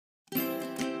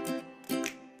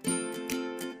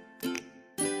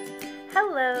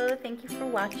Hello, thank you for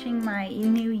watching my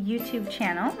new YouTube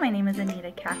channel. My name is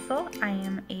Anita Castle. I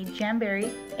am a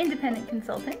Jamberry independent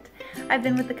consultant. I've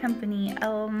been with the company a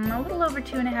little over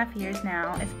 2.5 years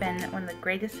now. It's been one of the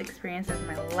greatest experiences of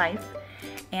my life,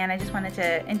 and I just wanted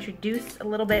to introduce a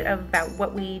little bit about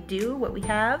what we do, what we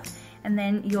have, and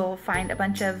then you'll find a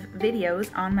bunch of videos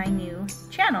on my new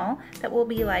channel that will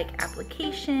be like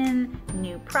application,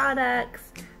 new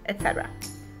products, etc.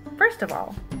 First of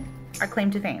all, our claim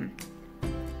to fame.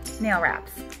 Nail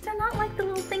wraps. They're not like the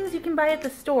little things you can buy at the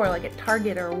store, like at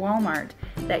Target or Walmart,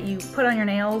 that you put on your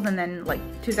nails and then like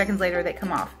 2 seconds later they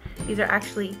come off. These are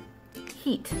actually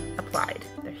heat applied.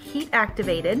 They're heat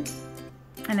activated.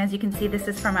 And as you can see, this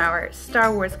is from our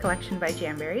Star Wars collection by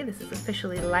Jamberry. This is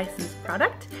officially licensed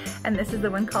product. And this is the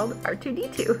one called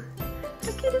R2-D2.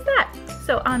 How cute is that?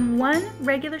 So on one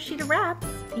regular sheet of wraps,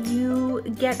 you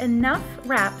get enough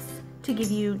wraps to give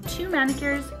you 2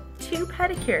 manicures, 2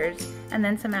 pedicures, and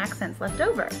then some accents left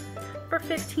over for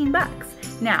 15 bucks.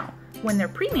 Now, when they're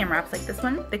premium wraps like this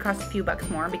one, they cost a few bucks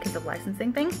more because of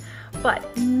licensing things,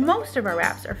 but most of our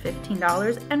wraps are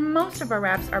 $15, and most of our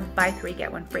wraps are buy 3, get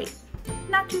 1 free.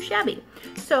 Not too shabby.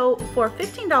 So for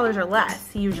 $15 or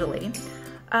less, usually,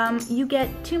 you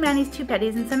get 2 manis, 2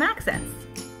 pedis, and some accents.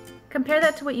 Compare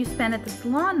that to what you spend at the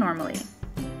salon normally.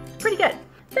 It's pretty good.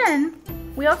 Then,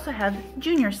 we also have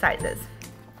junior sizes,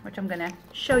 which I'm gonna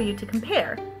show you to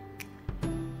compare.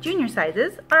 Junior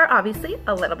sizes are obviously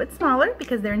a little bit smaller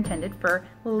because they're intended for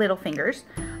little fingers,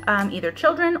 either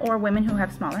children or women who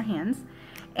have smaller hands.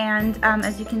 And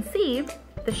as you can see,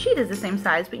 the sheet is the same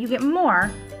size, but you get more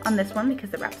on this one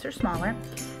because the wraps are smaller.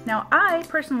 Now, I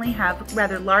personally have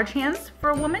rather large hands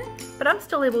for a woman, but I'm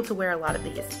still able to wear a lot of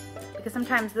these because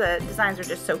sometimes the designs are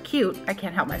just so cute, I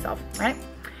can't help myself, right?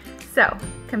 So,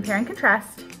 compare and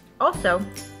contrast. Also,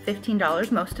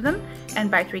 $15, most of them, and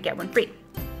buy 3, get 1 free.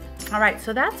 All right,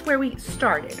 so that's where we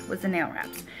started, was the nail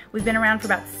wraps. We've been around for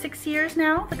about 6 years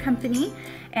now, the company,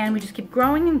 and we just keep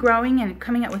growing and growing and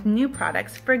coming out with new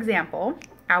products. For example,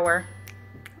 our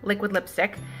liquid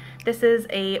lipstick. This is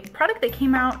a product that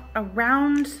came out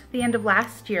around the end of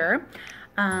last year,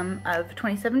 of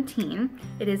 2017.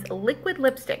 It is a liquid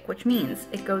lipstick, which means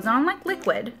it goes on like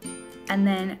liquid and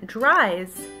then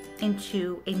dries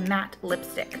into a matte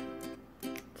lipstick.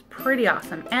 Pretty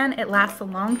awesome, and it lasts a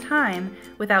long time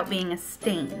without being a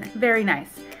stain. Very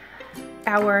nice.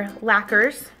 Our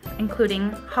lacquers,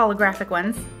 including holographic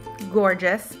ones,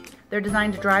 gorgeous. They're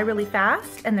designed to dry really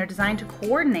fast, and they're designed to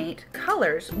coordinate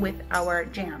colors with our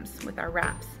jams, with our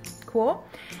wraps. Cool?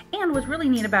 And what's really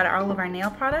neat about all of our nail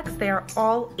products, they are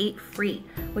all 8 free,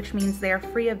 which means they are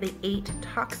free of the 8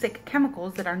 toxic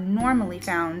chemicals that are normally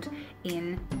found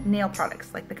in nail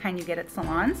products, like the kind you get at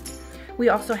salons. We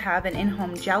also have an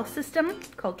in-home gel system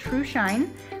called True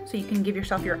Shine, so you can give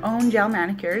yourself your own gel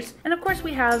manicures. And of course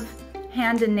we have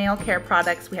hand and nail care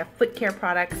products. We have foot care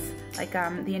products, like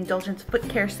the Indulgence foot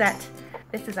care set.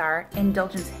 This is our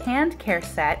Indulgence hand care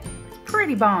set. It's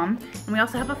pretty bomb. And we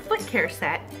also have a foot care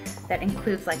set that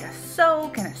includes like a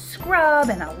soak and a scrub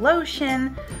and a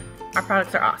lotion. Our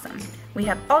products are awesome. We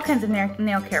have all kinds of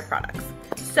nail care products.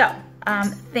 So,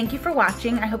 thank you for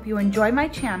watching. I hope you enjoy my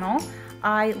channel.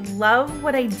 I love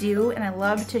what I do, and I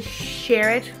love to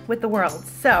share it with the world.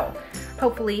 So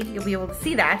hopefully you'll be able to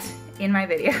see that in my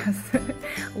videos.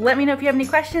 Let me know if you have any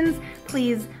questions.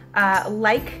 Please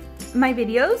like my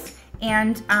videos,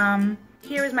 and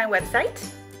here is my website.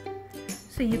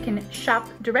 So you can shop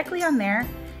directly on there,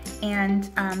 and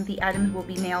the items will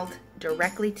be mailed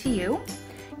directly to you.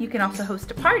 You can also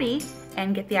host a party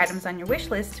and get the items on your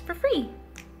wish list for free.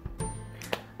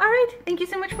 All right, thank you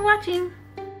so much for watching.